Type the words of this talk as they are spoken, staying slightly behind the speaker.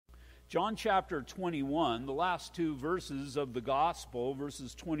John chapter 21, the last two verses of the gospel,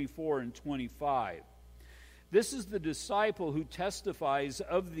 verses 24 and 25. This is the disciple who testifies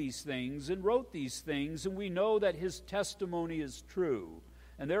of these things and wrote these things, and we know that his testimony is true.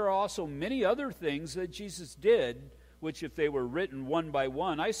 And there are also many other things that Jesus did, which if they were written one by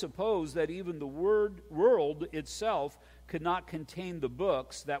one, I suppose that even the world itself could not contain the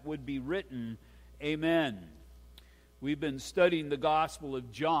books that would be written. Amen. We've been studying the Gospel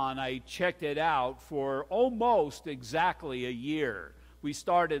of John. I checked it out for almost exactly a year. We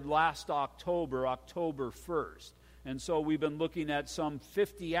started last October 1st. And so we've been looking at some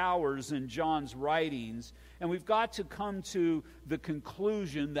 50 hours in John's writings. And we've got to come to the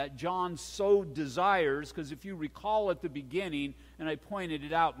conclusion that John so desires, because if you recall at the beginning, and I pointed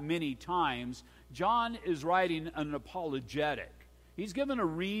it out many times, John is writing an apologetic. He's given a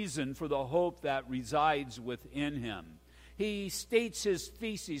reason for the hope that resides within him. He states his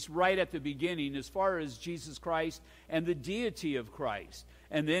thesis right at the beginning as far as Jesus Christ and the deity of Christ.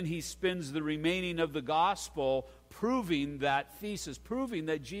 And then he spends the remaining of the gospel proving that thesis, proving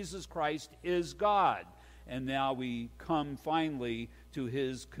that Jesus Christ is God. And now we come finally to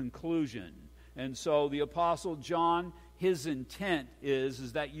his conclusion. And so the Apostle John, his intent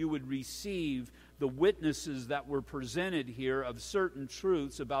is that you would receive the witnesses that were presented here of certain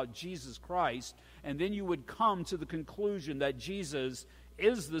truths about Jesus Christ, and then you would come to the conclusion that Jesus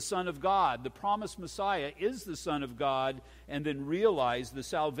is the Son of God, the promised Messiah is the Son of God, and then realize the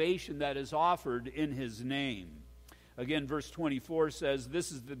salvation that is offered in his name. Again, verse 24 says,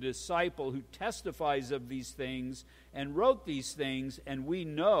 "This is the disciple who testifies of these things and wrote these things, and we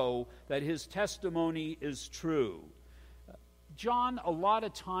know that his testimony is true." John a lot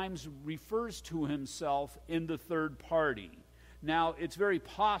of times refers to himself in the third party. Now, it's very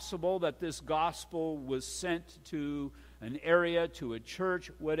possible that this gospel was sent to an area, to a church,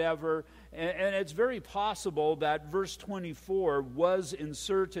 whatever, and it's very possible that verse 24 was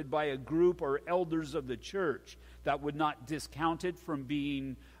inserted by a group or elders of the church. That would not discount it from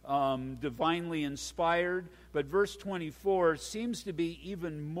being divinely inspired. But verse 24 seems to be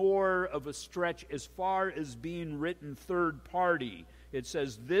even more of a stretch as far as being written third party. It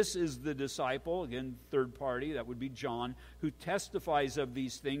says, "This is the disciple," again, third party, that would be John, "who testifies of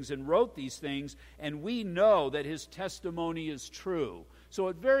these things and wrote these things, and we know that his testimony is true." So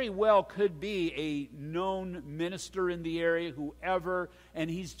it very well could be a known minister in the area, whoever, and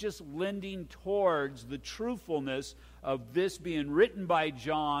he's just lending towards the truthfulness of this being written by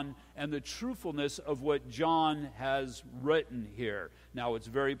John and the truthfulness of what John has written here. Now, it's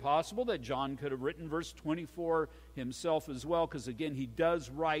very possible that John could have written verse 24 himself as well, because again, he does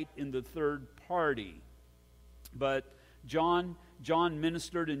write in the third party. But John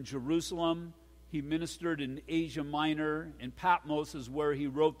ministered in Jerusalem. He ministered in Asia Minor. In Patmos is where he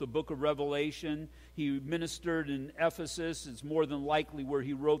wrote the book of Revelation. He ministered in Ephesus. It's more than likely where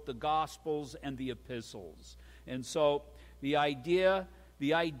he wrote the Gospels and the epistles. And so the idea,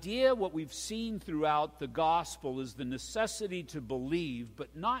 what we've seen throughout the gospel is the necessity to believe,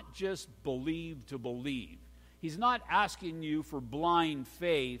 but not just believe to believe. He's not asking you for blind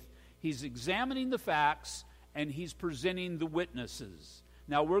faith. He's examining the facts, and he's presenting the witnesses.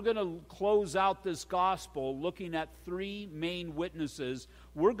 Now, we're going to close out this gospel looking at three main witnesses.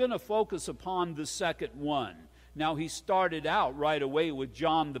 We're going to focus upon the second one. Now, he started out right away with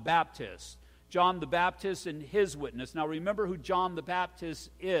John the Baptist. John the Baptist and his witness. Now, remember who John the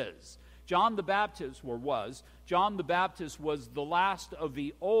Baptist is. John the Baptist was the last of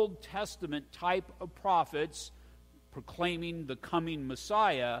the Old Testament type of prophets proclaiming the coming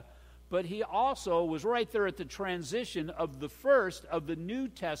Messiah. But he also was right there at the transition of the first of the New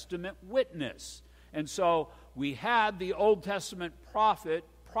Testament witness. And so we had the Old Testament prophet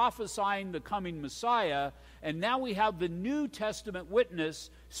prophesying the coming Messiah, and now we have the New Testament witness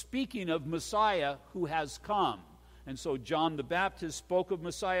speaking of Messiah who has come. And so John the Baptist spoke of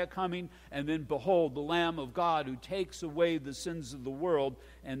Messiah coming, and then behold, the Lamb of God who takes away the sins of the world,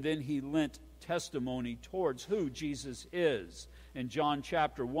 and then he lent testimony towards who Jesus is. In John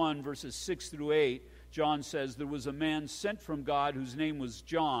chapter 1, verses 6 through 8, John says, "There was a man sent from God whose name was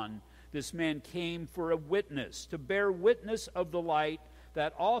John. This man came for a witness, to bear witness of the light,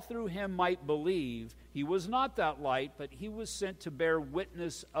 that all through him might believe. He was not that light, but he was sent to bear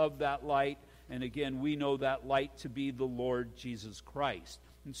witness of that light." And again, we know that light to be the Lord Jesus Christ.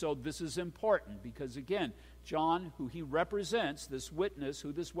 And so this is important because, again, John, who he represents, this witness,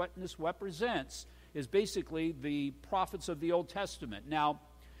 who this witness represents, is basically the prophets of the Old Testament. Now,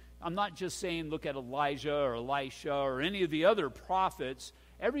 I'm not just saying look at Elijah or Elisha or any of the other prophets.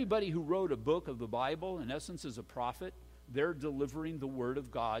 Everybody who wrote a book of the Bible, in essence, is a prophet. they're delivering the word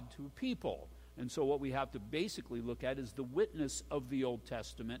of God to people. And so what we have to basically look at is the witness of the Old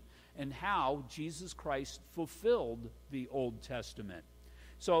Testament and how Jesus Christ fulfilled the Old Testament.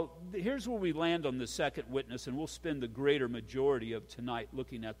 So here's where we land on the second witness, and we'll spend the greater majority of tonight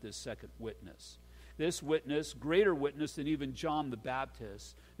looking at this second witness. This witness, greater witness than even John the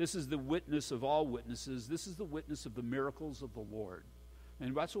Baptist, this is the witness of all witnesses. This is the witness of the miracles of the Lord.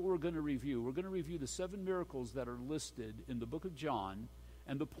 And that's what we're going to review. We're going to review the 7 miracles that are listed in the book of John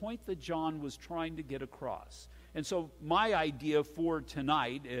and the point that John was trying to get across. And so my idea for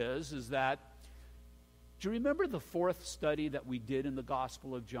tonight is that, do you remember the 4th study that we did in the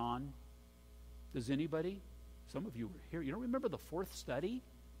Gospel of John? Does anybody? Some of you were here. You don't remember the 4th study?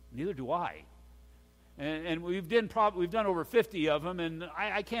 Neither do I. And we've done over 50 of them, and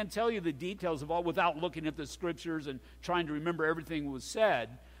I can't tell you the details of all without looking at the scriptures and trying to remember everything that was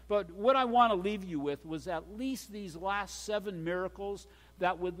said. But what I want to leave you with was at least these last 7 miracles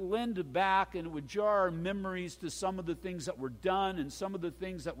that would lend back and would jar our memories to some of the things that were done and some of the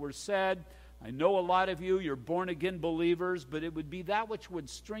things that were said. I know a lot of you're born-again believers, but it would be that which would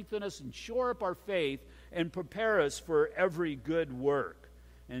strengthen us and shore up our faith and prepare us for every good work.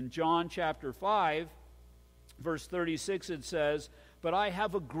 In John chapter 5, verse 36, it says, "But I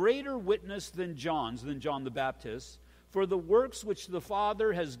have a greater witness than John the Baptist, for the works which the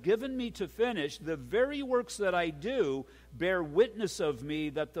Father has given me to finish, the very works that I do, bear witness of me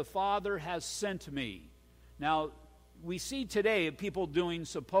that the Father has sent me." Now, we see today people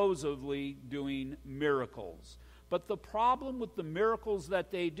supposedly doing miracles. But the problem with the miracles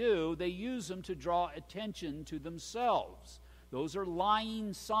that they do, they use them to draw attention to themselves. Those are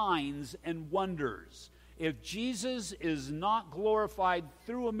lying signs and wonders. If Jesus is not glorified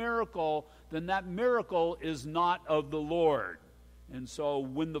through a miracle, then that miracle is not of the Lord. And so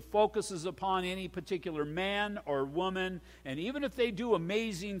when the focus is upon any particular man or woman, and even if they do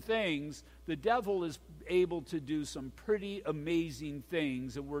amazing things, the devil is able to do some pretty amazing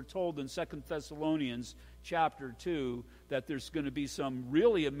things. And we're told in 2 Thessalonians chapter 2 that there's going to be some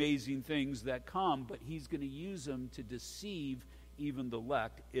really amazing things that come, but he's going to use them to deceive even the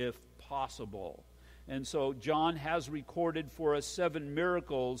elect if possible. And so John has recorded for us 7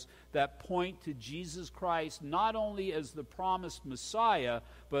 miracles that point to Jesus Christ not only as the promised Messiah,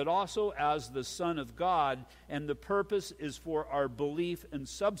 but also as the Son of God. And the purpose is for our belief and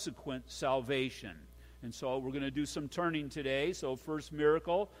subsequent salvation. And so we're going to do some turning today. So first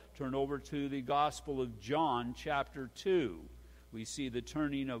miracle, turn over to the Gospel of John, chapter 2. We see the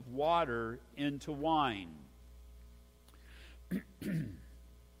turning of water into wine.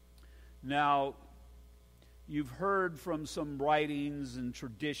 Now, you've heard from some writings and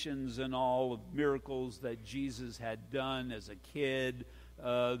traditions and all of miracles that Jesus had done as a kid.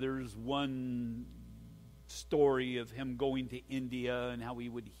 There's one story of him going to India and how he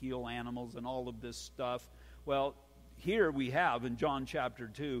would heal animals and all of this stuff. Well, here we have in John chapter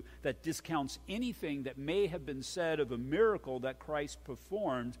 2 that discounts anything that may have been said of a miracle that Christ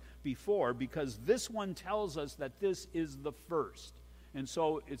performed before, because this one tells us that this is the first. And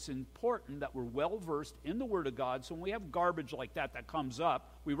so it's important that we're well-versed in the Word of God. So when we have garbage like that comes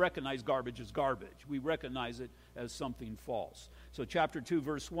up, we recognize garbage as garbage. We recognize it as something false. So chapter 2,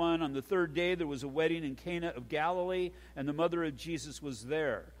 verse 1, "On the 3rd day there was a wedding in Cana of Galilee, and the mother of Jesus was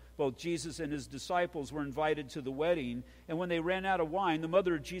there. Both Jesus and his disciples were invited to the wedding. And when they ran out of wine, the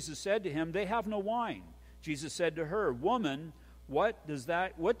mother of Jesus said to him, 'They have no wine.' Jesus said to her, 'Woman, what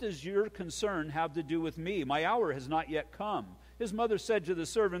does your concern have to do with me? My hour has not yet come.' His mother said to the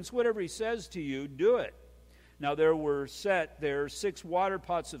servants, 'Whatever he says to you, do it.' Now there were set there 6 water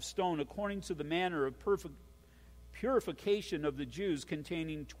pots of stone, according to the manner of purification of the Jews,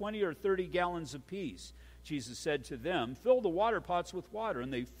 containing 20 or 30 gallons apiece. Jesus said to them, 'Fill the water pots with water,'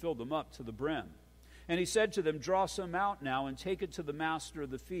 and they filled them up to the brim. And he said to them, 'Draw some out now and take it to the master of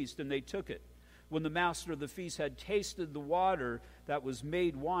the feast.' And they took it. When the master of the feast had tasted the water that was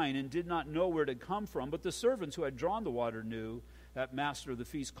made wine and did not know where it had come from, but the servants who had drawn the water knew, that master of the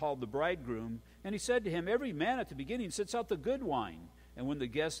feast called the bridegroom, and he said to him, 'Every man at the beginning sets out the good wine, and when the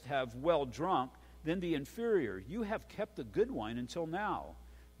guests have well drunk, then the inferior. You have kept the good wine until now.'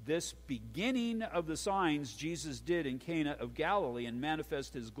 This beginning of the signs Jesus did in Cana of Galilee and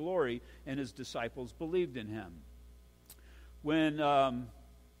manifest his glory, and his disciples believed in him."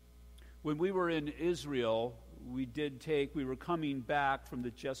 When we were in Israel, we were coming back from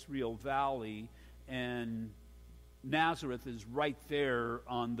the Jezreel Valley, and Nazareth is right there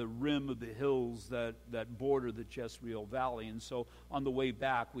on the rim of the hills that border the Jezreel Valley. And so on the way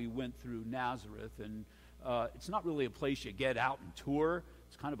back, we went through Nazareth. And it's not really a place you get out and tour.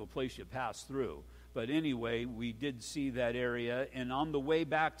 It's kind of a place you pass through. But anyway, we did see that area, and on the way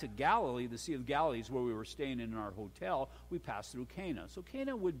back to Galilee, the Sea of Galilee is where we were staying in our hotel, we passed through Cana. So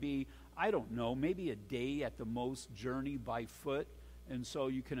Cana would be, I don't know, maybe a day at the most journey by foot. And so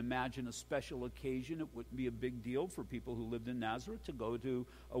you can imagine a special occasion. It wouldn't be a big deal for people who lived in Nazareth to go to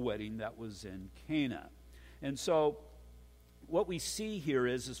a wedding that was in Cana. And so what we see here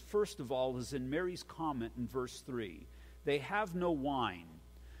is first of all, is in Mary's comment in verse 3. They have no wine.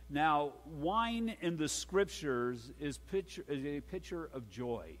 Now, wine in the Scriptures is a picture of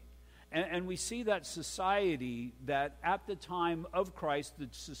joy. And we see that society that at the time of Christ, the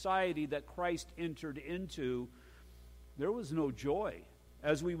society that Christ entered into, there was no joy.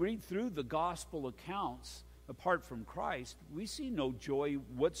 As we read through the gospel accounts, apart from Christ, we see no joy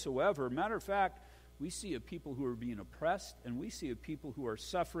whatsoever. Matter of fact, we see a people who are being oppressed, and we see a people who are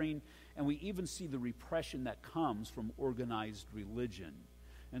suffering, and we even see the repression that comes from organized religion.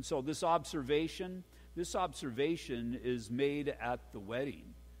 And so this observation is made at the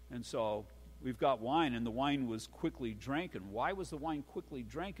wedding. And so we've got wine, and the wine was quickly drinking. Why was the wine quickly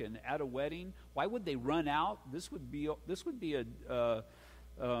drinking at a wedding? Why would they run out? This would be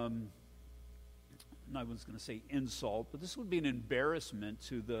I was going to say insult, but this would be an embarrassment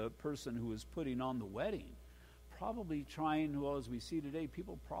to the person who is putting on the wedding. Probably trying, well, as we see today,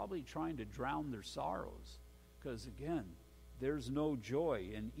 people probably trying to drown their sorrows. Because again, there's no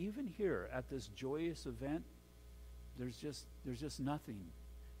joy. And even here at this joyous event, there's just nothing.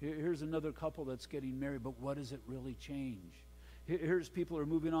 Here's another couple that's getting married, but what does it really change? Here's people who are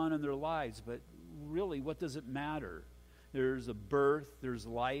moving on in their lives, but really, what does it matter? There's a birth, there's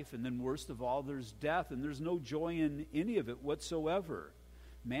life, and then worst of all, there's death, and there's no joy in any of it whatsoever.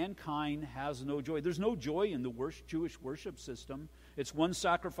 Mankind has no joy. There's no joy in the Jewish worship system. It's one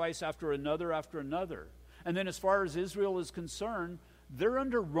sacrifice after another after another. And then as far as Israel is concerned, they're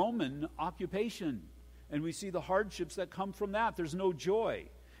under Roman occupation. And we see the hardships that come from that. There's no joy.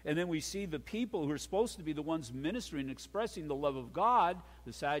 And then we see the people who are supposed to be the ones ministering and expressing the love of God,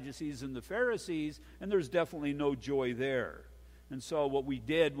 the Sadducees and the Pharisees, and there's definitely no joy there. And so what we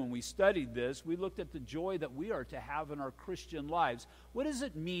did when we studied this, we looked at the joy that we are to have in our Christian lives. What does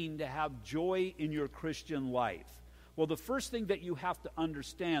it mean to have joy in your Christian life? Well, the first thing that you have to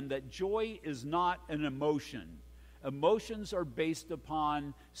understand, that joy is not an emotion. Emotions are based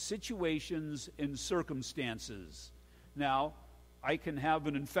upon situations and circumstances. Now, I can have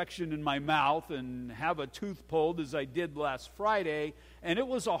an infection in my mouth and have a tooth pulled, as I did last Friday, and it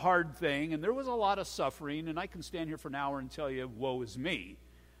was a hard thing, and there was a lot of suffering, and I can stand here for an hour and tell you, woe is me.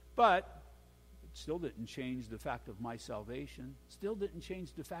 But it still didn't change the fact of my salvation, still didn't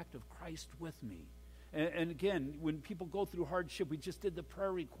change the fact of Christ with me. And again, when people go through hardship, we just did the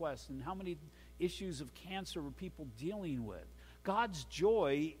prayer request, and how many issues of cancer were people dealing with? God's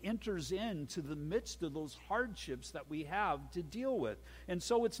joy enters into the midst of those hardships that we have to deal with. And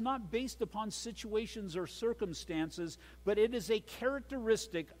so it's not based upon situations or circumstances, but it is a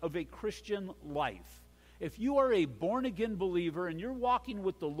characteristic of a Christian life. If you are a born-again believer and you're walking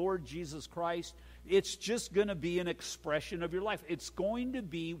with the Lord Jesus Christ, it's just going to be an expression of your life. It's going to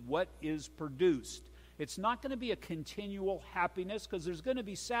be what is produced. It's not going to be a continual happiness, because there's going to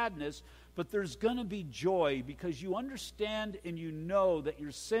be sadness, but there's going to be joy, because you understand and you know that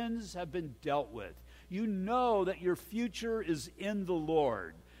your sins have been dealt with. You know that your future is in the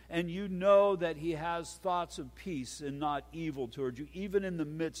Lord, and you know that He has thoughts of peace and not evil towards you, even in the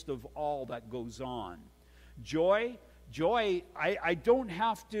midst of all that goes on. Joy, I don't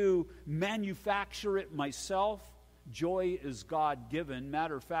have to manufacture it myself. Joy is God-given.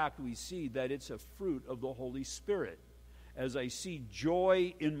 Matter of fact, we see that it's a fruit of the Holy Spirit. As I see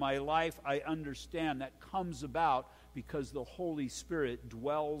joy in my life, I understand that comes about because the Holy Spirit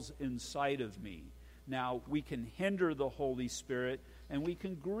dwells inside of me. Now, we can hinder the Holy Spirit and we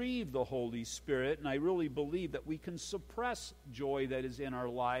can grieve the Holy Spirit, and I really believe that we can suppress joy that is in our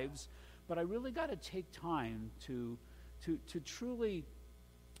lives, but I really got to take time to truly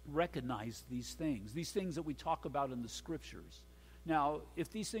recognize these things that we talk about in the Scriptures. Now,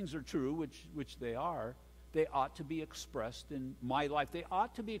 if these things are true, which they are, they ought to be expressed in my life. They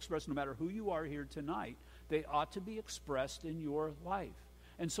ought to be expressed, no matter who you are here tonight, they ought to be expressed in your life.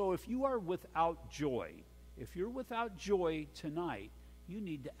 And so if you are without joy, if you're without joy tonight, you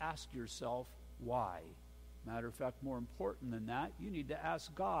need to ask yourself why. Matter of fact, more important than that, you need to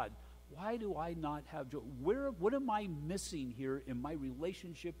ask God, why do I not have joy? What am I missing here in my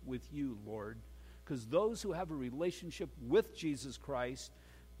relationship with you, Lord? Because those who have a relationship with Jesus Christ,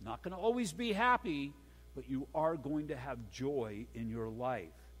 not going to always be happy, but you are going to have joy in your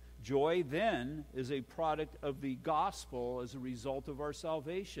life. Joy, then, is a product of the gospel as a result of our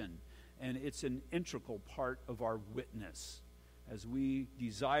salvation. and it's an integral part of our witness as we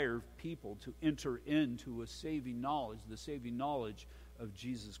desire people to enter into a saving knowledge, the saving knowledge of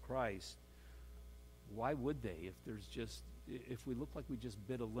Jesus Christ. Why would they if we look like we just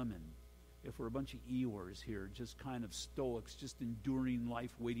bit a lemon, if we're a bunch of Eeyores here, just kind of stoics, just enduring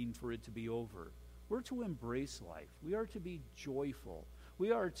life, waiting for it to be over? We're to embrace life. We are to be joyful.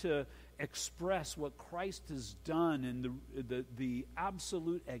 We are to express what Christ has done and the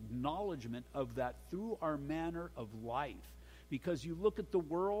absolute acknowledgement of that through our manner of life. Because you look at the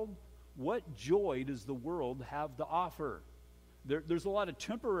world, what joy does the world have to offer? There's a lot of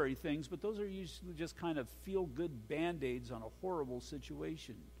temporary things, but those are usually just kind of feel-good Band-Aids on a horrible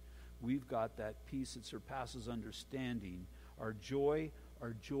situation. We've got that peace that surpasses understanding. Our joy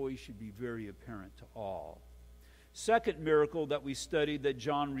should be very apparent to all. Second miracle that we studied that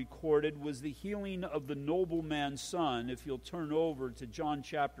John recorded was the healing of the nobleman's son. If you'll turn over to John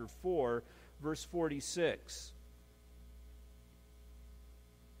chapter 4, verse 46.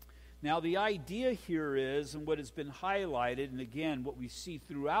 Now, the idea here is, and what has been highlighted, and again, what we see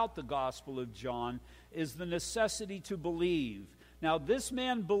throughout the Gospel of John, is the necessity to believe. Now, this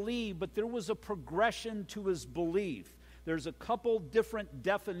man believed, but there was a progression to his belief. There's a couple different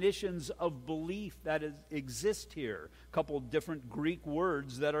definitions of belief that exist here. A couple different Greek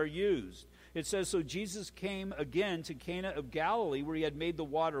words that are used. It says, so Jesus came again to Cana of Galilee, where he had made the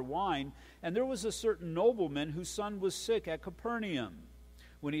water wine, and there was a certain nobleman whose son was sick at Capernaum.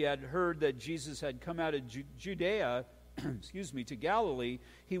 When he had heard that Jesus had come out of Judea, to Galilee,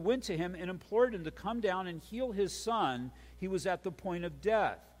 he went to him and implored him to come down and heal his son. He was at the point of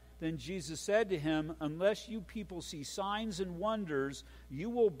death. Then Jesus said to him, unless you people see signs and wonders, you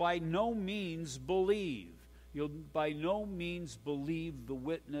will by no means believe. You'll by no means believe the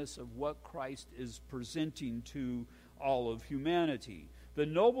witness of what Christ is presenting to all of humanity. The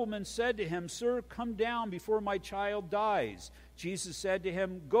nobleman said to him, Sir, come down before my child dies. Jesus said to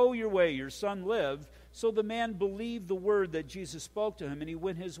him, Go your way, your son lives. So the man believed the word that Jesus spoke to him, and he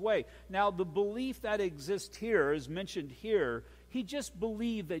went his way. Now, the belief that exists here is mentioned here. He just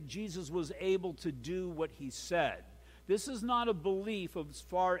believed that Jesus was able to do what he said. This is not a belief as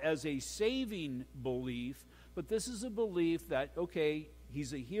far as a saving belief, but this is a belief that, okay,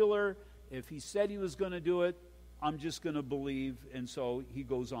 he's a healer. If he said he was going to do it, I'm just going to believe, and so he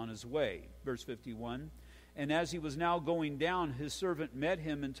goes on his way. Verse 51, and as he was now going down, his servant met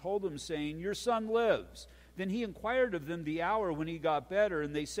him and told him, saying, Your son lives. Then he inquired of them the hour when he got better,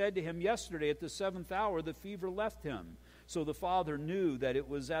 and they said to him, Yesterday at the 7th hour the fever left him. So the father knew that it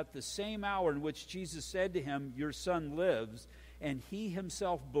was at the same hour in which Jesus said to him, Your son lives, and he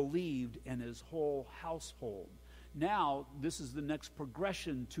himself believed, and his whole household. Now, this is the next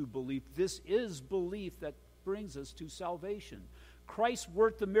progression to belief. This is belief that brings us to salvation. Christ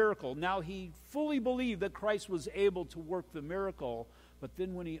worked the miracle. Now, he fully believed that Christ was able to work the miracle, but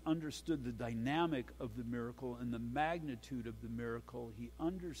then when he understood the dynamic of the miracle and the magnitude of the miracle, he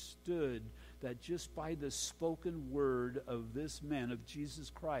understood that just by the spoken word of this man, of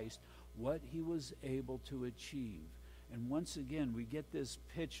Jesus Christ, what he was able to achieve. And once again, we get this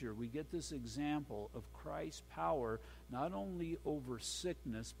picture, we get this example of Christ's power, not only over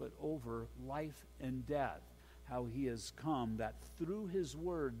sickness, but over life and death. How he has come, that through his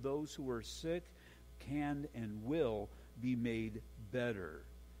word, those who are sick can and will be made better.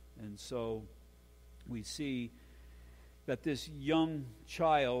 And so we see that this young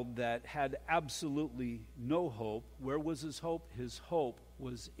child that had absolutely no hope, where was his hope? His hope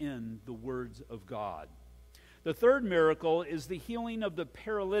was in the words of God. The third miracle is the healing of the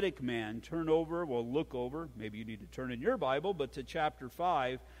paralytic man. Look over, maybe you need to turn in your Bible, but to chapter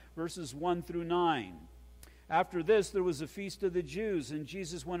 5, verses 1 through 9. After this, there was a feast of the Jews, and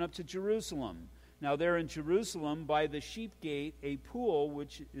Jesus went up to Jerusalem. Now there in Jerusalem, by the sheep gate, a pool,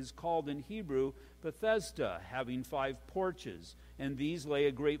 which is called in Hebrew Bethesda, having 5 porches. And these lay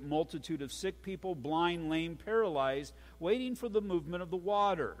a great multitude of sick people, blind, lame, paralyzed, waiting for the movement of the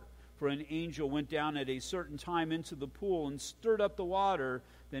water. For an angel went down at a certain time into the pool and stirred up the water.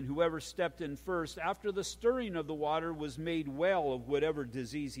 Then whoever stepped in first, after the stirring of the water, was made well of whatever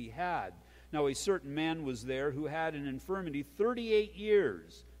disease he had. Now a certain man was there who had an infirmity 38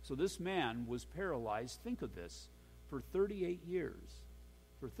 years. So this man was paralyzed, think of this, for 38 years.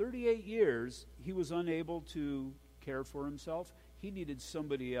 For 38 years, he was unable to care for himself. He needed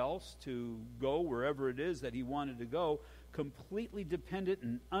somebody else to go wherever it is that he wanted to go, completely dependent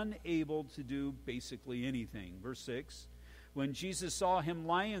and unable to do basically anything. Verse 6, when Jesus saw him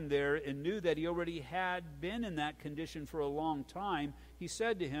lying there and knew that he already had been in that condition for a long time, he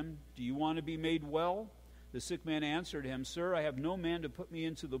said to him, Do you want to be made well? The sick man answered him, Sir, I have no man to put me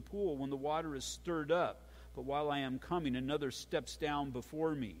into the pool when the water is stirred up. But while I am coming, another steps down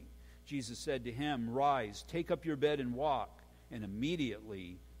before me. Jesus said to him, Rise, take up your bed and walk. And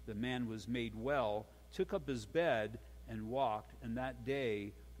immediately the man was made well, took up his bed and walked, and that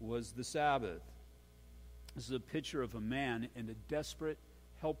day was the Sabbath. This is a picture of a man in a desperate,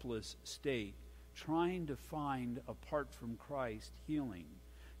 helpless state, trying to find, apart from Christ, healing.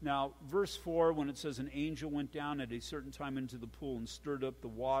 Now, verse 4, when it says an angel went down at a certain time into the pool and stirred up the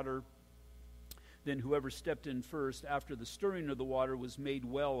water, then whoever stepped in first after the stirring of the water was made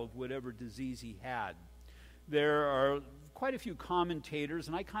well of whatever disease he had. There are quite a few commentators,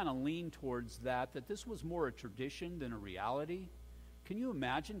 and I kind of lean towards that this was more a tradition than a reality. Can you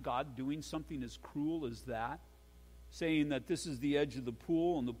imagine God doing something as cruel as that? Saying that this is the edge of the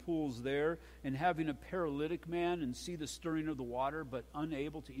pool and the pool's there, and having a paralytic man and see the stirring of the water, but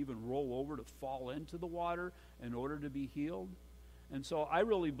unable to even roll over to fall into the water in order to be healed. And so I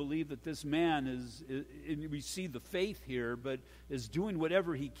really believe that this man is we see the faith here, but is doing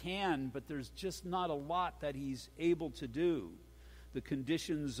whatever he can, but there's just not a lot that he's able to do. The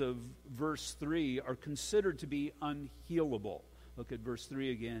conditions of verse 3 are considered to be unhealable. Look at verse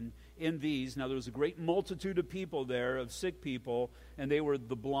 3 again. In these, now there was a great multitude of people there, of sick people, and they were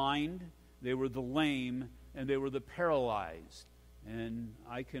the blind, they were the lame, and they were the paralyzed. And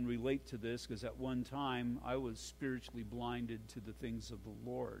I can relate to this because at one time I was spiritually blinded to the things of the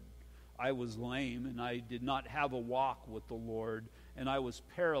Lord. I was lame and I did not have a walk with the Lord, and I was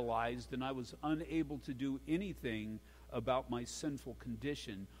paralyzed and I was unable to do anything about my sinful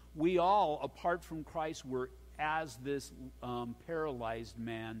condition. We all, apart from Christ, were as this paralyzed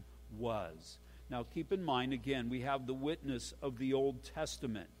man was. Now keep in mind, again, we have the witness of the Old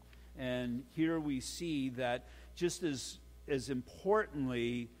Testament. And here we see that just as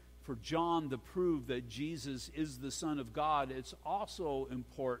importantly for John to prove that Jesus is the Son of God, it's also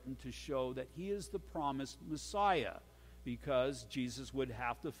important to show that he is the promised Messiah, because Jesus would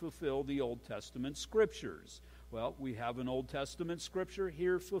have to fulfill the Old Testament scriptures. Well, we have an Old Testament scripture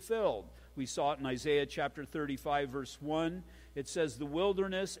here fulfilled. We saw it in Isaiah chapter 35, verse 1. It says, The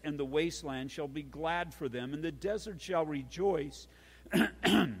wilderness and the wasteland shall be glad for them, and the desert shall rejoice,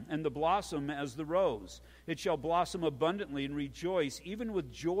 and the blossom as the rose. It shall blossom abundantly and rejoice, even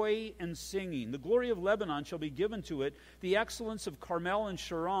with joy and singing. The glory of Lebanon shall be given to it, the excellence of Carmel and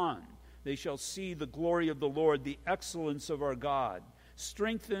Sharon. They shall see the glory of the Lord, the excellence of our God.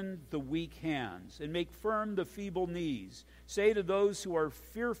 Strengthen the weak hands, and make firm the feeble knees. Say to those who are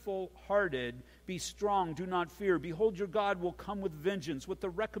fearful-hearted, Be strong, do not fear. Behold, your God will come with vengeance. With the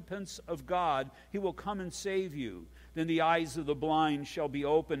recompense of God, he will come and save you. Then the eyes of the blind shall be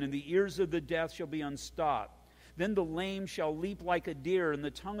opened, and the ears of the deaf shall be unstopped. Then the lame shall leap like a deer, and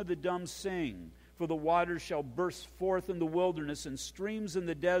the tongue of the dumb sing. For the waters shall burst forth in the wilderness, and streams in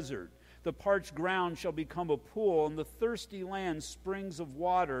the desert. The parched ground shall become a pool, and the thirsty land springs of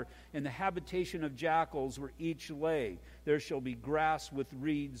water, and the habitation of jackals where each lay. There shall be grass with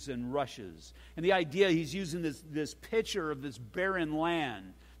reeds and rushes. And the idea, he's using this picture of this barren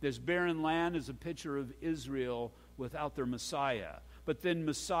land. This barren land is a picture of Israel without their Messiah. But then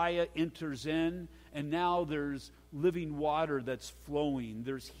Messiah enters in, and now there's living water that's flowing.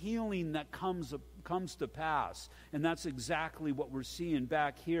 There's healing that comes to pass. And that's exactly what we're seeing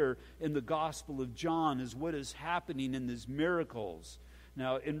back here in the Gospel of John, is what is happening in these miracles.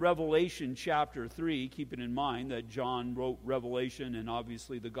 Now, in Revelation chapter 3, keeping in mind that John wrote Revelation and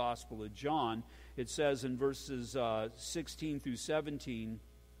obviously the Gospel of John, it says in verses 16 through 17,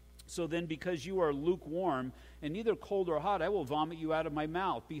 So then, because you are lukewarm and neither cold or hot, I will vomit you out of my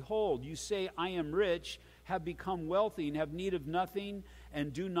mouth. Behold, you say, I am rich, have become wealthy, and have need of nothing,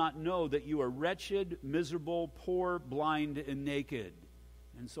 and do not know that you are wretched, miserable, poor, blind, and naked.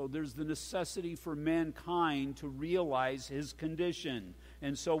 And so there's the necessity for mankind to realize his condition.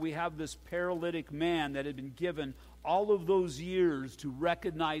 And so we have this paralytic man that had been given all of those years to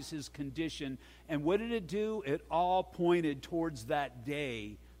recognize his condition. And what did it do? It all pointed towards that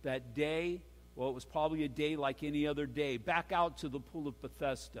day. That day, well, it was probably a day like any other day. Back out to the pool of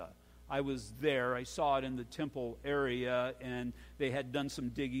Bethesda. I was there. I saw it in the temple area, and they had done some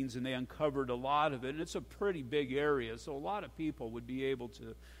diggings, and they uncovered a lot of it. And it's a pretty big area, so a lot of people would be able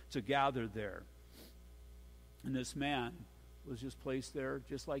to gather there. And this man was just placed there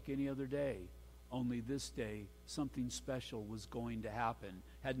just like any other day. Only this day, something special was going to happen.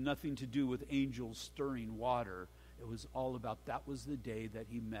 Had nothing to do with angels stirring water. It was all about, that was the day that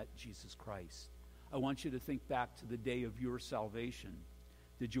he met Jesus Christ. I want you to think back to the day of your salvation.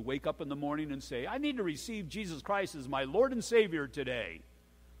 Did you wake up in the morning and say, I need to receive Jesus Christ as my Lord and Savior today?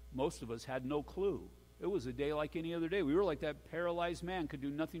 Most of us had no clue. It was a day like any other day. We were like that paralyzed man, could do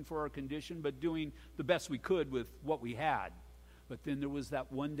nothing for our condition but doing the best we could with what we had. But then there was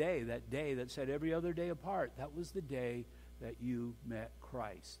that one day that set every other day apart. That was the day that you met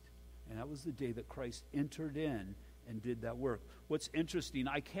Christ. And that was the day that Christ entered in and did that work. What's interesting,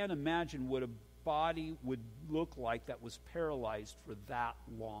 I can't imagine what a body would look like that was paralyzed for that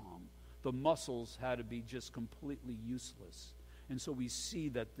long. The muscles had to be just completely useless. And so we see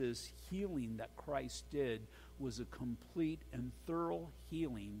that this healing that Christ did was a complete and thorough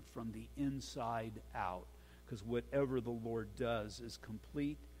healing from the inside out. Because whatever the Lord does is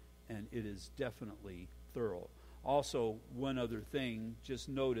complete, and it is definitely thorough. Also, one other thing, just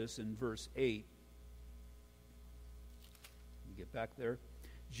notice in verse 8. Let me get back there.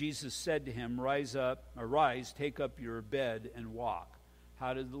 Jesus said to him, Arise, take up your bed and walk.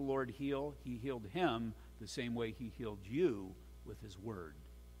 How did the Lord heal? He healed him the same way he healed you, with his word.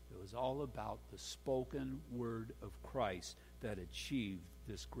 It was all about the spoken word of Christ that achieved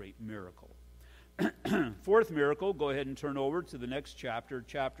this great miracle. Fourth miracle, go ahead and turn over to the next chapter,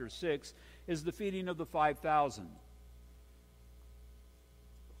 chapter 6, is the feeding of the 5,000.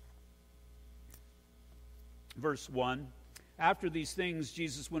 Verse 1, After these things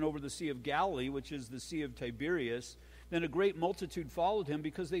Jesus went over the Sea of Galilee, which is the Sea of Tiberias. Then a great multitude followed him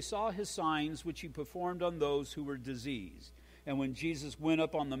because they saw his signs which he performed on those who were diseased. And when Jesus went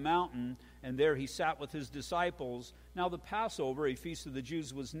up on the mountain, and there he sat with his disciples, now the Passover, a feast of the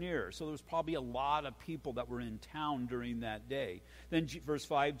Jews, was near. So there was probably a lot of people that were in town during that day. Then, verse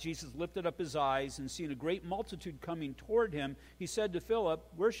 5, Jesus lifted up his eyes, and seeing a great multitude coming toward him, he said to Philip,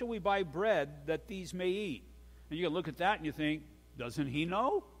 Where shall we buy bread that these may eat? And you can look at that and you think, doesn't he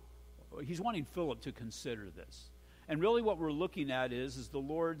know? He's wanting Philip to consider this. And really what we're looking at is the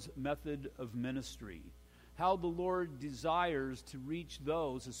Lord's method of ministry. How the Lord desires to reach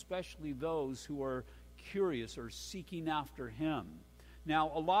those, especially those who are curious or seeking after him.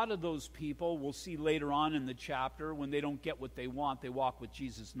 Now, a lot of those people, we'll see later on in the chapter, when they don't get what they want, they walk with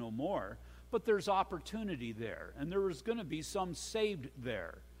Jesus no more. But there's opportunity there, and there is going to be some saved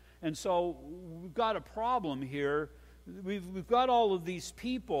there. And so we've got a problem here. We've got all of these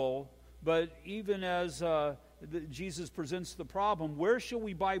people, but even as Jesus presents the problem, where shall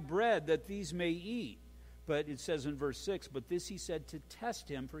we buy bread that these may eat? But it says in verse 6, But this he said to test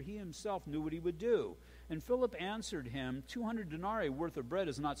him, for he himself knew what he would do. And Philip answered him, 200 denarii worth of bread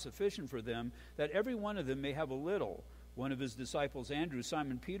is not sufficient for them, that every one of them may have a little. One of his disciples, Andrew,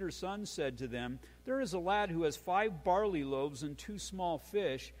 Simon Peter's son, said to them, There is a lad who has 5 barley loaves and 2 small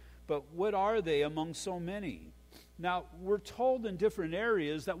fish, but what are they among so many? Now, we're told in different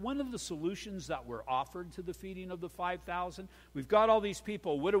areas that one of the solutions that were offered to the feeding of the 5,000, we've got all these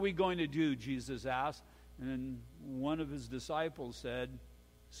people, what are we going to do, Jesus asked. And one of his disciples said,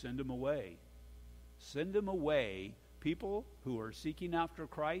 Send them away. Send them away. People who are seeking after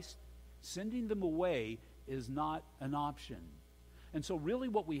Christ, sending them away is not an option. And so really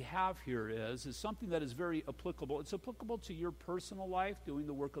what we have here is something that is very applicable. It's applicable to your personal life, doing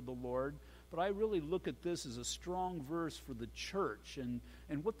the work of the Lord. But I really look at this as a strong verse for the church and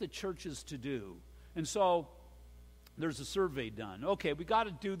what the church is to do. And so there's a survey done. Okay, we got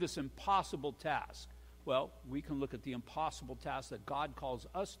to do this impossible task. Well, we can look at the impossible task that God calls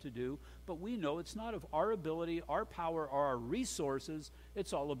us to do, but we know it's not of our ability, our power, or our resources.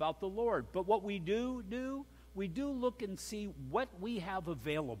 It's all about the Lord. But what we do, we do look and see what we have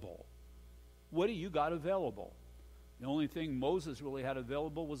available. What do you got available? The only thing Moses really had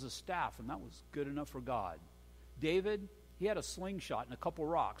available was a staff, and that was good enough for God. David, he had a slingshot and a couple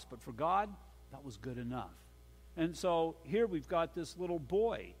rocks, but for God, that was good enough. And so here we've got this little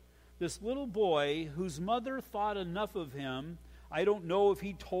boy whose mother thought enough of him. I don't know if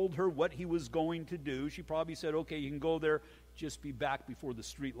he told her what he was going to do. She probably said, okay, you can go there, just be back before the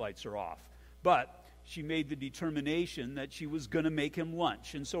street lights are off. But she made the determination that she was going to make him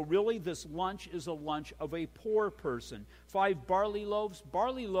lunch. And so really this lunch is a lunch of a poor person. 5 barley loaves.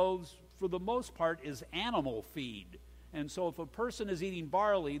 Barley loaves, for the most part, is animal feed. And so if a person is eating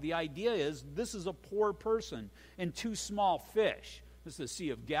barley, the idea is this is a poor person. And 2 small fish. This is the Sea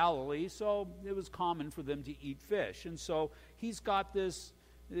of Galilee, so it was common for them to eat fish. And so he's got this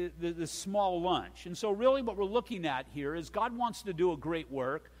small lunch. And so really what we're looking at here is God wants to do a great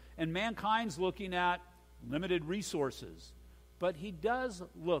work, and mankind's looking at limited resources. But he does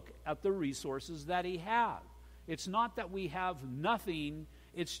look at the resources that he has. It's not that we have nothing,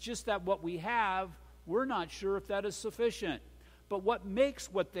 it's just that what we have, we're not sure if that is sufficient. But what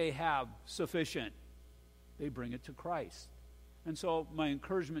makes what they have sufficient? They bring it to Christ. And so my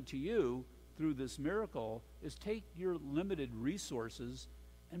encouragement to you through this miracle is take your limited resources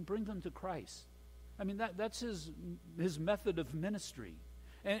and bring them to Christ. I mean, that's his method of ministry.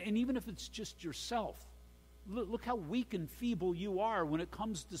 And even if it's just yourself, look how weak and feeble you are when it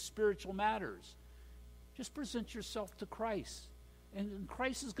comes to spiritual matters. Just present yourself to Christ. And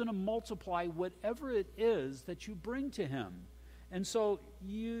Christ is going to multiply whatever it is that you bring to him. And so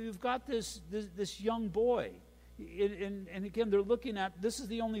you've got this young boy. And again, they're looking at, this is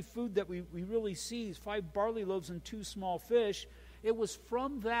the only food that we really see, 5 barley loaves and 2 small fish. It was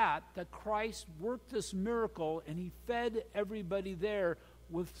from that Christ worked this miracle, and he fed everybody there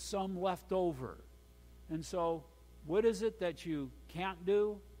with some left over. And so, what is it that you can't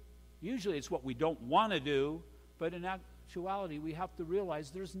do? Usually it's what we don't want to do, but in actuality, we have to realize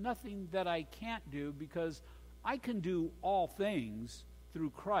there's nothing that I can't do, because I can do all things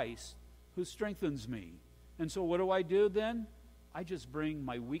through Christ who strengthens me. And so what do I do then? I just bring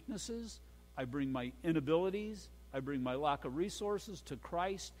my weaknesses, I bring my inabilities, I bring my lack of resources to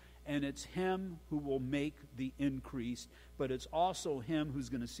Christ, and it's him who will make the increase. But it's also him who's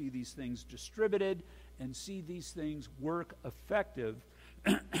going to see these things distributed and see these things work effective,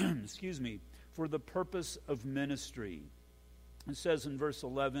 for the purpose of ministry. It says in verse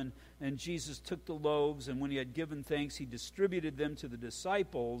 11, and Jesus took the loaves, and when he had given thanks, he distributed them to the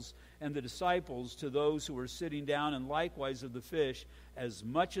disciples, and the disciples to those who were sitting down, and likewise of the fish, as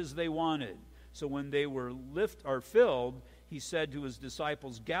much as they wanted. So when they were filled, he said to his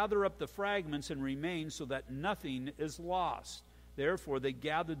disciples, gather up the fragments and remain, so that nothing is lost. Therefore they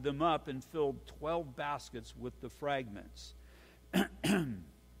gathered them up and filled 12 baskets with the fragments.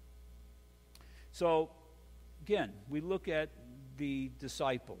 So, again, we look at the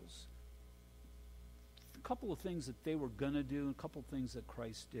disciples. A couple of things that they were going to do, and a couple of things that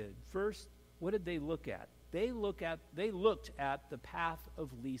Christ did. First, what did they look at? They looked at the path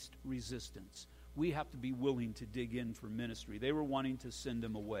of least resistance. We have to be willing to dig in for ministry. They were wanting to send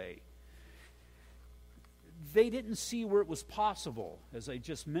him away. They didn't see where it was possible. As I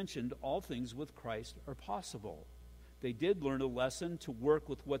just mentioned, all things with Christ are possible. They did learn a lesson to work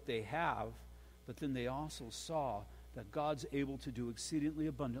with what they have, but then they also saw that God's able to do exceedingly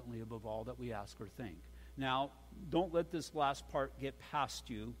abundantly above all that we ask or think. Now, don't let this last part get past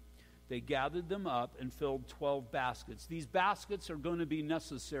you. They gathered them up and filled 12 baskets. These baskets are going to be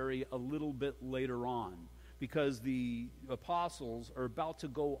necessary a little bit later on, because the apostles are about to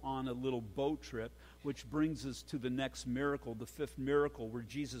go on a little boat trip, which brings us to the next miracle, the 5th miracle, where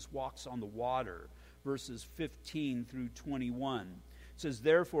Jesus walks on the water, verses 15 through 21. It says,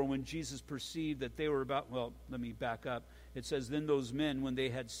 therefore, when Jesus perceived that they were let me back up. It says, then those men, when they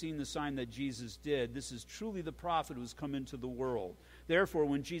had seen the sign that Jesus did, this is truly the prophet who has come into the world. Therefore,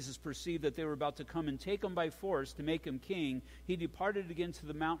 when Jesus perceived that they were about to come and take him by force to make him king, he departed again to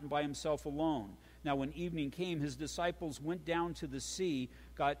the mountain by himself alone. Now when evening came, his disciples went down to the sea,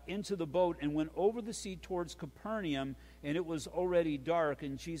 got into the boat, and went over the sea towards Capernaum, and it was already dark,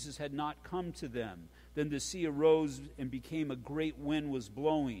 and Jesus had not come to them. Then the sea arose and became a great wind was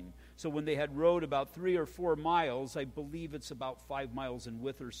blowing. So when they had rowed about 3 or 4 miles, I believe it's about 5 miles in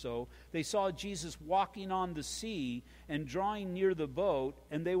width or so, they saw Jesus walking on the sea and drawing near the boat,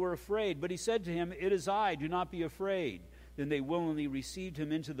 and they were afraid. But he said to him, it is I, do not be afraid. Then they willingly received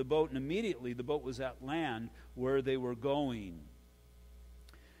him into the boat, and immediately the boat was at land where they were going.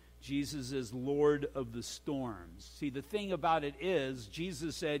 Jesus is Lord of the storms. See, the thing about it is,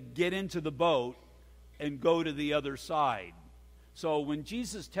 Jesus said, get into the boat and go to the other side. So when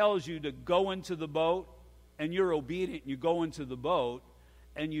Jesus tells you to go into the boat, and you're obedient, you go into the boat,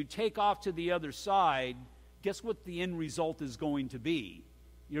 and you take off to the other side, guess what the end result is going to be?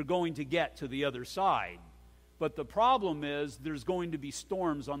 You're going to get to the other side. But the problem is, there's going to be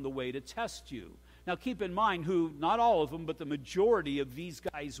storms on the way to test you. Now keep in mind not all of them, but the majority of these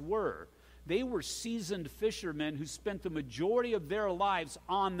guys were. They were seasoned fishermen who spent the majority of their lives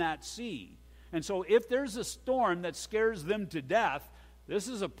on that sea. And so if there's a storm that scares them to death, this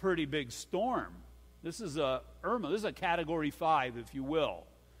is a pretty big storm. This is a Irma. This is a Category 5, if you will.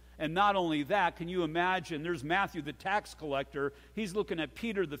 And not only that, can you imagine, there's Matthew the tax collector. He's looking at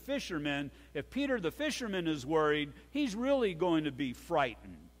Peter the fisherman. If Peter the fisherman is worried, he's really going to be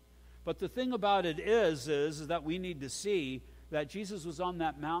frightened. But the thing about it is that we need to see that Jesus was on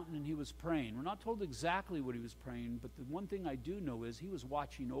that mountain and he was praying. We're not told exactly what he was praying, but the one thing I do know is he was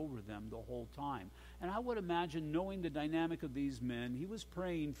watching over them the whole time. And I would imagine, knowing the dynamic of these men, he was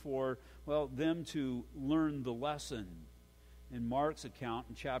praying for, them to learn the lesson. In Mark's account,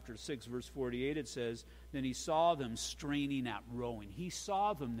 in chapter 6, verse 48, it says, then he saw them straining at rowing. He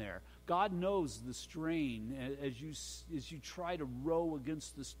saw them there. God knows the strain as you try to row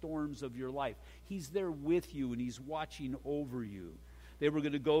against the storms of your life. He's there with you, and he's watching over you. They were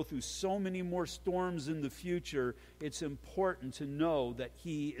going to go through so many more storms in the future. It's important to know that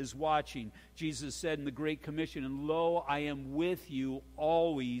he is watching. Jesus said in the Great Commission, "And lo, I am with you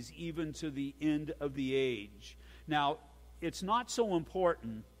always, even to the end of the age." Now, it's not so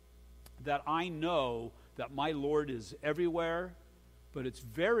important that I know that my Lord is everywhere, but it's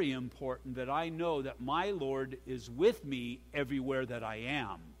very important that I know that my Lord is with me everywhere that I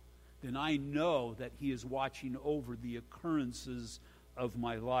am. Then I know that he is watching over the occurrences of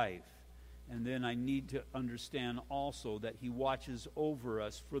my life. And then I need to understand also that he watches over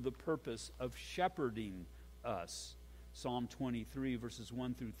us for the purpose of shepherding us. Psalm 23, verses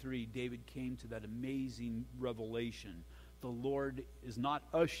 1 through 3, David came to that amazing revelation. The Lord is not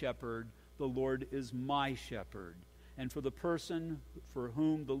a shepherd, the Lord is my shepherd. And for the person for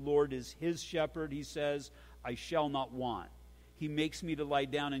whom the Lord is his shepherd, he says, I shall not want. He makes me to lie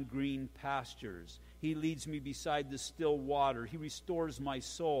down in green pastures. He leads me beside the still water. He restores my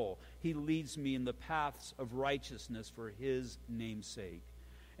soul. He leads me in the paths of righteousness for his name's sake.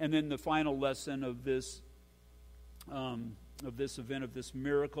 And then the final lesson of this event, of this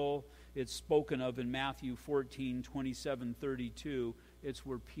miracle, it's spoken of in Matthew 14, 27, 32. It's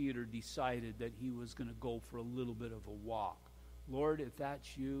where Peter decided that he was going to go for a little bit of a walk. Lord, if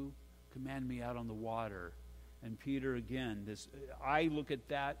that's you, command me out on the water. And Peter, again, I look at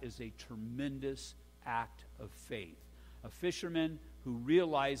that as a tremendous act of faith. A fisherman who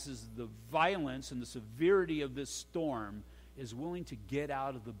realizes the violence and the severity of this storm is willing to get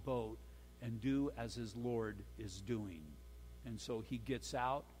out of the boat and do as his Lord is doing. And so he gets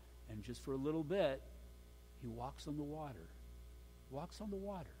out, and just for a little bit, he walks on the water. Walks on the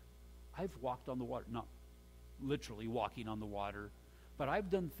water. I've walked on the water, not literally walking on the water, but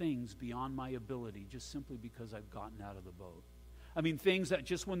I've done things beyond my ability just simply because I've gotten out of the boat. I mean, things that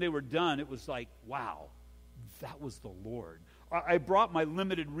just when they were done, it was like, wow, that was the Lord. I brought my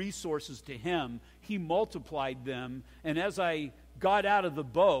limited resources to him. He multiplied them. And as I got out of the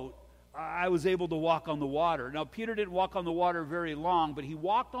boat, I was able to walk on the water. Now, Peter didn't walk on the water very long, but he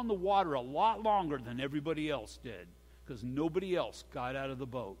walked on the water a lot longer than everybody else did because nobody else got out of the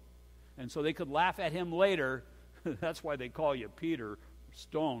boat. And so they could laugh at him later. That's why they call you Peter,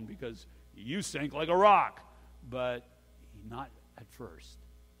 Stone, because you sank like a rock. But not at first.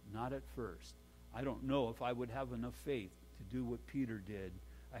 Not at first. I don't know if I would have enough faith to do what Peter did.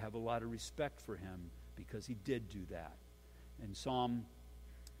 I have a lot of respect for him because he did do that. In Psalm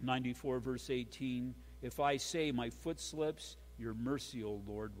 94, verse 18, if I say my foot slips, your mercy, O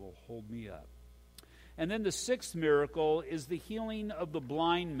Lord, will hold me up. And then the sixth miracle is the healing of the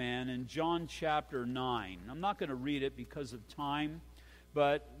blind man in John chapter 9. I'm not going to read it because of time,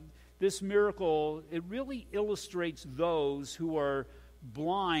 but this miracle, it really illustrates those who are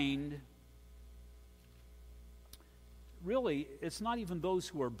blind. Really, it's not even those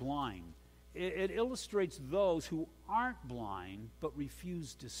who are blind. It illustrates those who aren't blind but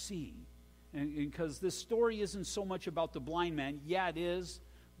refuse to see. And because this story isn't so much about the blind man. Yeah, it is.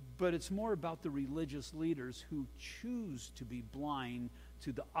 But it's more about the religious leaders who choose to be blind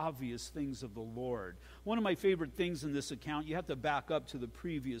to the obvious things of the Lord. One of my favorite things in this account, you have to back up to the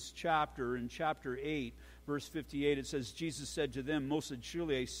previous chapter. In chapter 8, verse 58, it says, Jesus said to them, most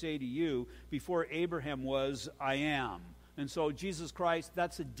surely I say to you, before Abraham was, I am. And so Jesus Christ,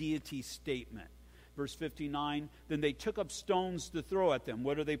 that's a deity statement. Verse 59, then they took up stones to throw at them.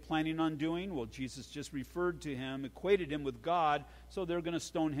 What are they planning on doing? Well, Jesus just referred to him, equated him with God, so they're going to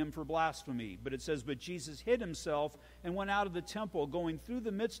stone him for blasphemy. But it says, but Jesus hid himself and went out of the temple, going through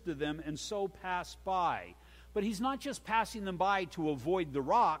the midst of them, and so passed by. But he's not just passing them by to avoid the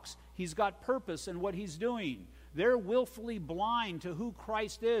rocks. He's got purpose in what he's doing. They're willfully blind to who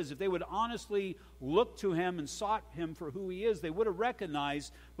Christ is. If they would honestly look to him and sought him for who he is, they would have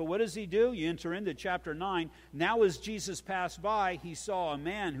recognized. But what does he do? You enter into chapter 9. Now as Jesus passed by, he saw a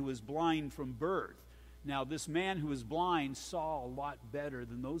man who was blind from birth. Now this man who was blind saw a lot better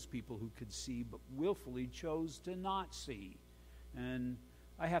than those people who could see, but willfully chose to not see. And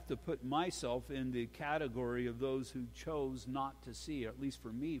I have to put myself in the category of those who chose not to see, or at least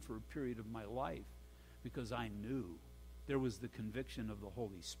for me, for a period of my life. Because I knew there was the conviction of the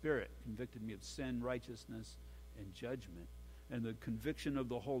Holy Spirit, convicted me of sin, righteousness, and judgment. And the conviction of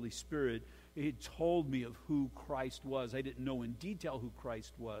the Holy Spirit, it told me of who Christ was. I didn't know in detail who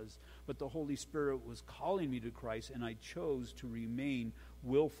Christ was, but the Holy Spirit was calling me to Christ, and I chose to remain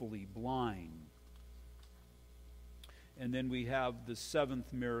willfully blind. And then we have the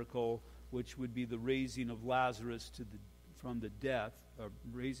seventh miracle, which would be the raising of Lazarus from the death,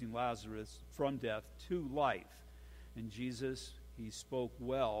 raising Lazarus from death to life. And Jesus he spoke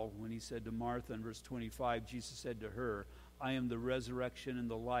well when he said to Martha in verse 25, Jesus said to her, I am the resurrection and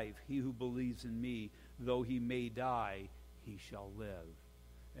the life. He who believes in me, though he may die, he shall live.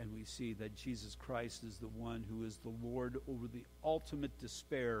 And we see that Jesus Christ is the one who is the Lord over the ultimate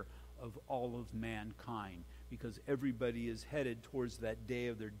despair of all of mankind, because everybody is headed towards that day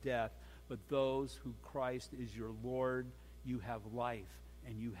of their death. But those who Christ is your Lord, you have life,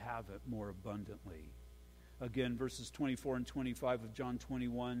 and you have it more abundantly. Again, verses 24 and 25 of John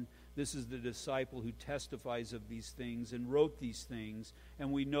 21, this is the disciple who testifies of these things and wrote these things,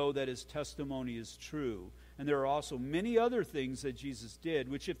 and we know that his testimony is true. And there are also many other things that Jesus did,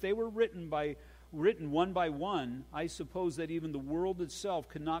 which if they were written one by one, I suppose that even the world itself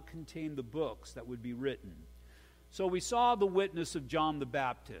could not contain the books that would be written. So we saw the witness of John the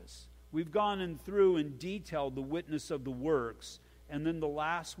Baptist. We've gone in through and detailed the witness of the works. And then the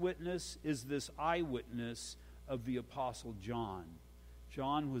last witness is this eyewitness of the Apostle John.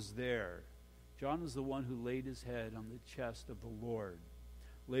 John was there. John was the one who laid his head on the chest of the Lord.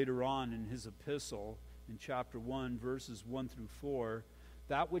 Later on in his epistle, in chapter 1, verses 1 through 4,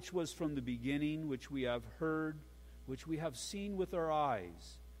 that which was from the beginning, which we have heard, which we have seen with our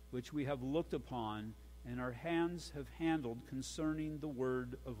eyes, which we have looked upon, and our hands have handled concerning the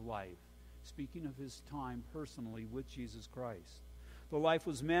word of life. Speaking of his time personally with Jesus Christ. The life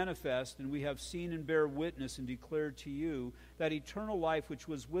was manifest, and we have seen and bear witness and declare to you that eternal life which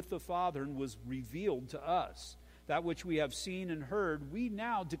was with the Father and was revealed to us. That which we have seen and heard, we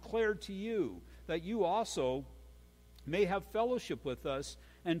now declare to you, that you also may have fellowship with us.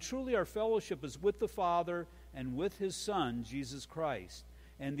 And truly our fellowship is with the Father and with his Son, Jesus Christ.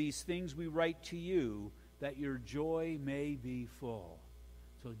 And these things we write to you, that your joy may be full.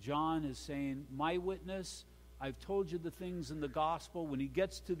 So John is saying, my witness, I've told you the things in the gospel. When he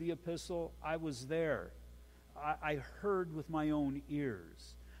gets to the epistle, I was there. I heard with my own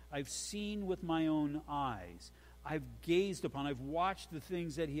ears. I've seen with my own eyes. I've gazed upon, I've watched the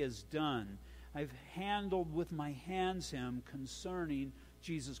things that he has done. I've handled with my hands him concerning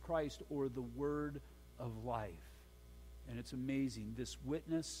Jesus Christ, or the word of life. And it's amazing. This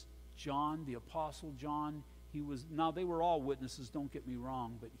witness, John, the Apostle John, now they were all witnesses, don't get me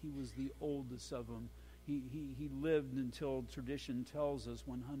wrong, but he was the oldest of them. He lived until tradition tells us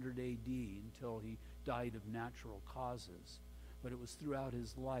 100 A.D., until he died of natural causes. But it was throughout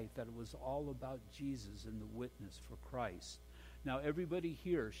his life that it was all about Jesus and the witness for Christ. Now, everybody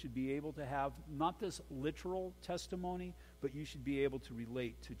here should be able to have not this literal testimony, but you should be able to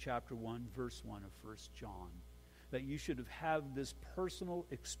relate to chapter 1, verse 1 of 1 John. That you should have had this personal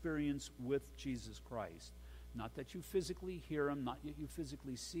experience with Jesus Christ. Not that you physically hear him, not that you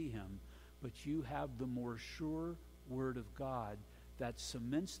physically see him, but you have the more sure word of God that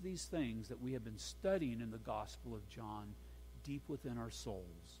cements these things that we have been studying in the Gospel of John deep within our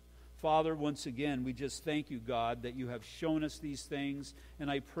souls. Father, once again, we just thank you, God, that you have shown us these things.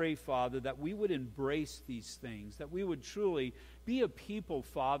 And I pray, Father, that we would embrace these things, that we would truly be a people,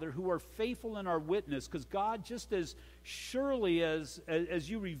 Father, who are faithful in our witness. Because, God, just as surely as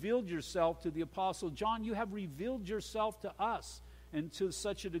you revealed yourself to the Apostle John, you have revealed yourself to us, and to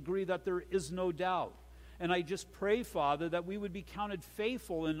such a degree that there is no doubt. And I just pray, Father, that we would be counted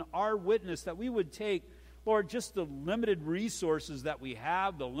faithful in our witness, that we would take, Lord, just the limited resources that we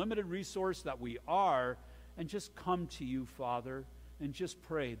have, the limited resource that we are, and just come to you, Father, and just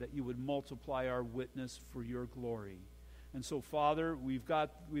pray that you would multiply our witness for your glory. And so, Father, we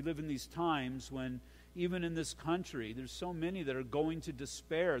live in these times when, even in this country, there's so many that are going to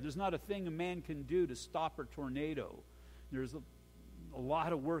despair. There's not a thing a man can do to stop a tornado. There's a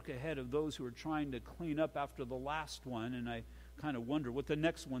lot of work ahead of those who are trying to clean up after the last one, and I kind of wonder what the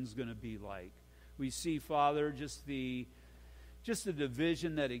next one's going to be like. We see, Father, just the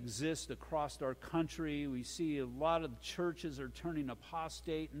division that exists across our country. We see a lot of churches are turning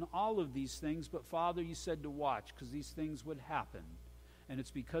apostate and all of these things. But, Father, you said to watch because these things would happen. And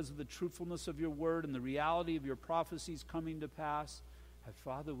it's because of the truthfulness of your word and the reality of your prophecies coming to pass. And,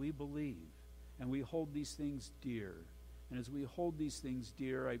 Father, we believe and we hold these things dear. And as we hold these things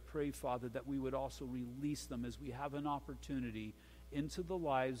dear, I pray, Father, that we would also release them as we have an opportunity into the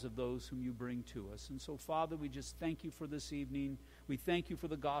lives of those whom you bring to us. And so, Father, we just thank you for this evening. We thank you for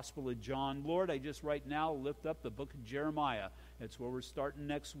the Gospel of John. Lord, I just right now lift up the book of Jeremiah. That's where we're starting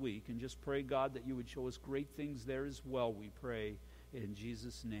next week. And just pray, God, that you would show us great things there as well, we pray. In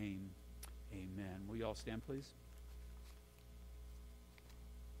Jesus' name, amen. Will you all stand, please?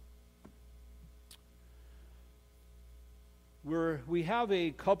 We have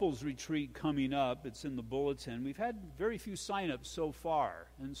a couples retreat coming up. It's in the bulletin. We've had very few sign-ups so far.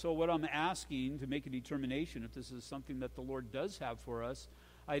 And so what I'm asking to make a determination if this is something that the Lord does have for us,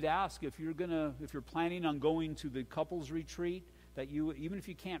 I'd ask if you're planning on going to the couples retreat, that you, even if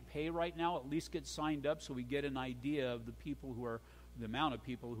you can't pay right now, at least get signed up so we get an idea of the amount of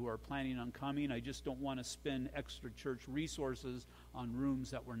people who are planning on coming. I just don't want to spend extra church resources on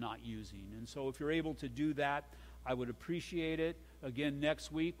rooms that we're not using. And so if you're able to do that, I would appreciate it. Again,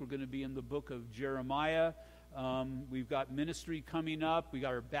 next week we're going to be in the book of Jeremiah. We've got ministry coming up. We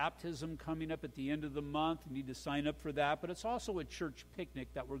got our baptism coming up at the end of the month. You need to sign up for that. But it's also a church picnic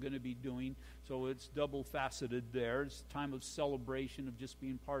that we're going to be doing. So it's double-faceted there. It's a time of celebration of just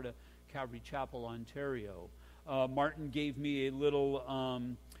being part of Calvary Chapel, Ontario. Martin gave me a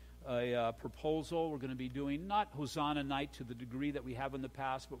little proposal. We're going to be doing not Hosanna Night to the degree that we have in the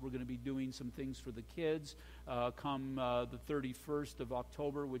past, but we're going to be doing some things for the kids come the 31st of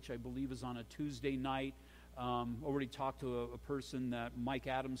October, which I believe is on a Tuesday night. Already talked to a person, that Mike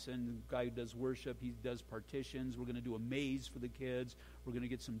Adamson, the guy who does worship. He does partitions. We're going to do a maze for the kids. We're going to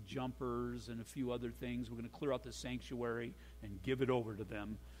get some jumpers and a few other things. We're going to clear out the sanctuary and give it over to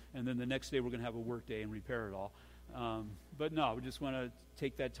them. And then the next day we're going to have a work day and repair it all. But no, we just want to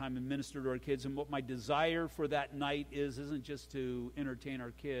take that time and minister to our kids. And what my desire for that night isn't just to entertain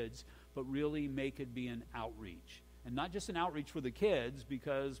our kids, but really make it be an outreach. And not just an outreach for the kids,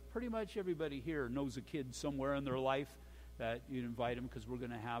 because pretty much everybody here knows a kid somewhere in their life that you'd invite them, because we're going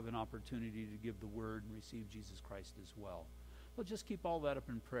to have an opportunity to give the word and receive Jesus Christ as well. Well, just keep all that up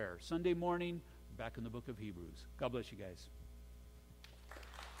in prayer. Sunday morning, back in the book of Hebrews. God bless you guys.